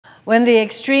When the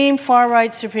extreme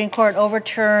far-right Supreme Court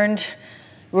overturned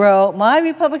Roe, my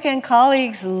Republican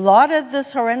colleagues lauded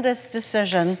this horrendous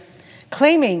decision,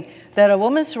 claiming that a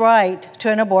woman's right to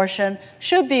an abortion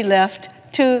should be left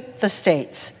to the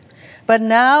states. But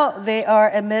now they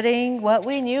are admitting what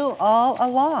we knew all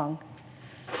along.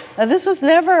 Now, this was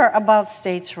never about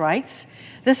states' rights.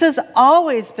 This has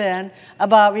always been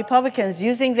about Republicans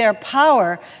using their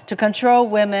power to control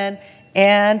women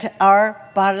and our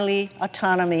bodily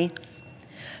autonomy.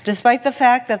 Despite the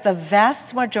fact that the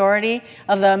vast majority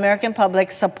of the American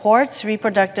public supports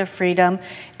reproductive freedom,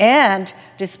 and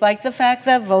despite the fact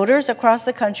that voters across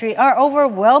the country are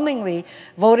overwhelmingly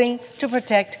voting to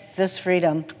protect this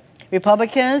freedom,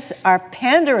 Republicans are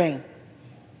pandering.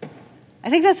 I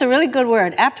think that's a really good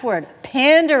word, apt word,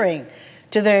 pandering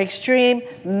to their extreme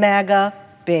MAGA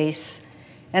base,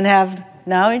 and have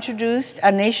now introduced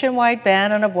a nationwide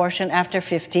ban on abortion after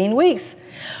 15 weeks.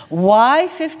 Why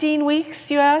 15 weeks,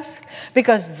 you ask?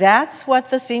 Because that's what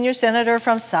the senior senator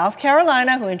from South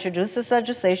Carolina who introduced this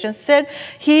legislation said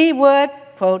he would,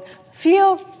 quote,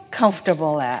 feel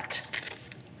comfortable at.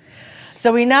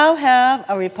 So we now have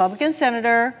a Republican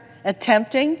senator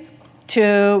attempting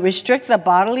to restrict the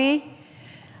bodily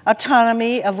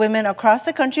autonomy of women across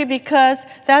the country because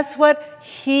that's what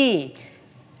he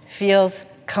feels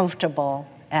comfortable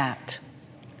at.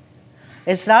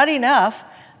 It's not enough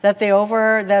that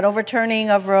that overturning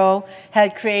of Roe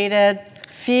had created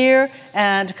fear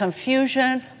and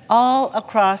confusion all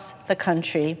across the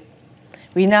country.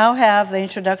 We now have the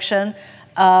introduction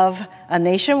of a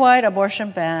nationwide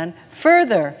abortion ban,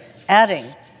 further adding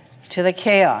to the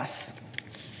chaos.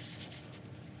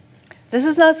 This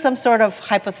is not some sort of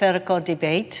hypothetical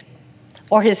debate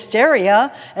or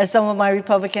hysteria, as some of my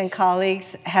Republican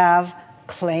colleagues have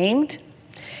claimed.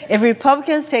 If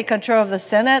Republicans take control of the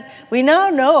Senate, we now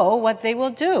know what they will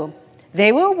do.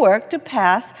 They will work to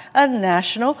pass a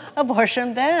national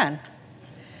abortion ban,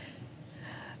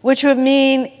 which would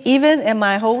mean even in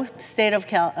my home state of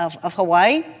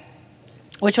Hawaii,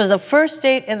 which was the first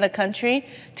state in the country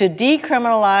to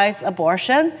decriminalize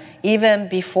abortion even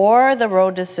before the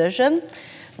Roe decision.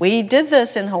 We did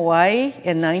this in Hawaii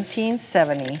in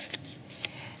 1970.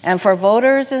 And for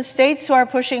voters in states who are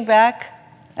pushing back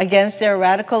against their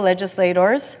radical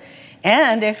legislators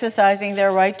and exercising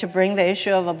their right to bring the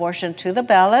issue of abortion to the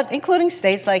ballot, including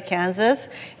states like Kansas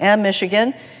and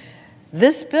Michigan,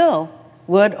 this bill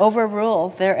would overrule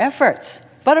their efforts.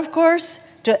 But of course,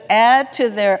 to add to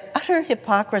their utter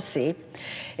hypocrisy,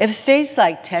 if states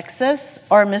like Texas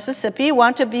or Mississippi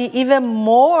want to be even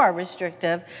more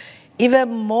restrictive, even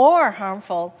more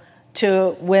harmful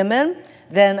to women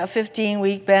than a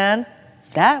 15-week ban,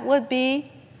 that would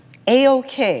be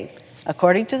A-OK,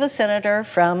 according to the senator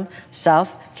from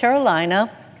South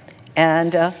Carolina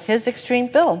and his extreme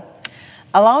bill.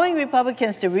 Allowing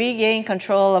Republicans to regain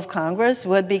control of Congress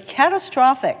would be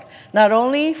catastrophic, not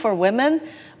only for women,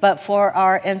 but for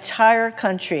our entire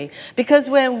country. Because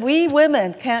when we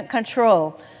women can't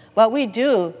control what we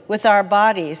do with our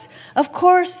bodies, of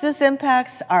course this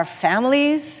impacts our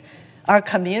families, our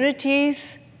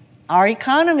communities, our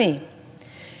economy.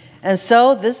 And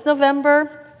so this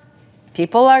November,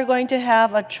 people are going to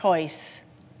have a choice.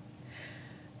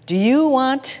 Do you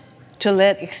want to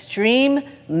let extreme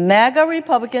MAGA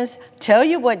Republicans tell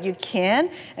you what you can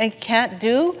and can't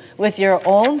do with your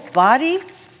own body?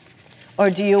 Or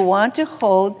do you want to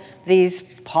hold these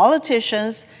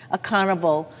politicians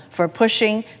accountable for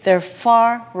pushing their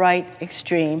far-right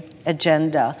extreme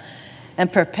agenda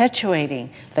and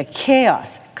perpetuating the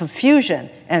chaos, confusion,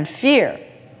 and fear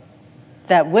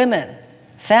that women,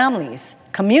 families,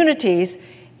 communities,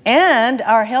 and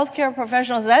our healthcare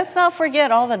professionals, let's not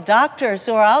forget all the doctors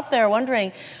who are out there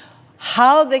wondering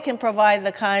how they can provide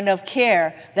the kind of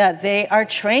care that they are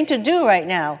trained to do right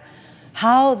now,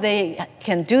 how they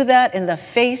can do that in the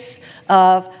face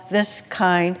of this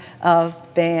kind of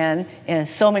ban in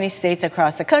so many states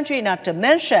across the country, not to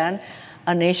mention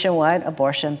a nationwide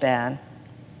abortion ban.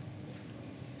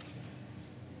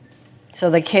 So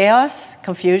the chaos,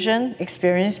 confusion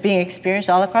being experienced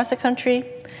all across the country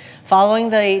following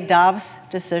the Dobbs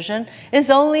decision is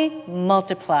only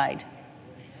multiplied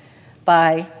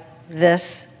by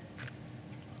this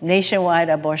nationwide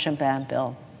abortion ban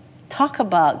bill. Talk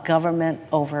about government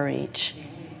overreach.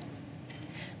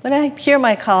 When I hear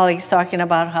my colleagues talking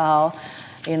about how,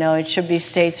 it should be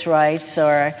states' rights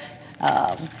or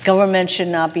government should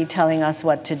not be telling us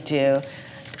what to do,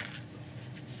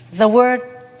 the word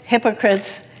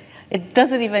hypocrites, it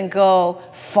doesn't even go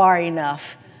far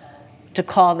enough to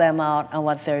call them out on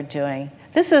what they're doing.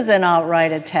 This is an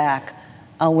outright attack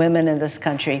women in this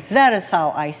country. That is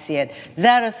how I see it.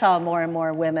 That is how more and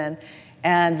more women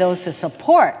and those who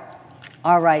support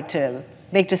our right to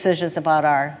make decisions about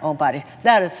our own bodies,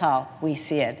 that is how we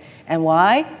see it. And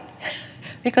why?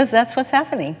 Because that's what's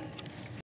happening.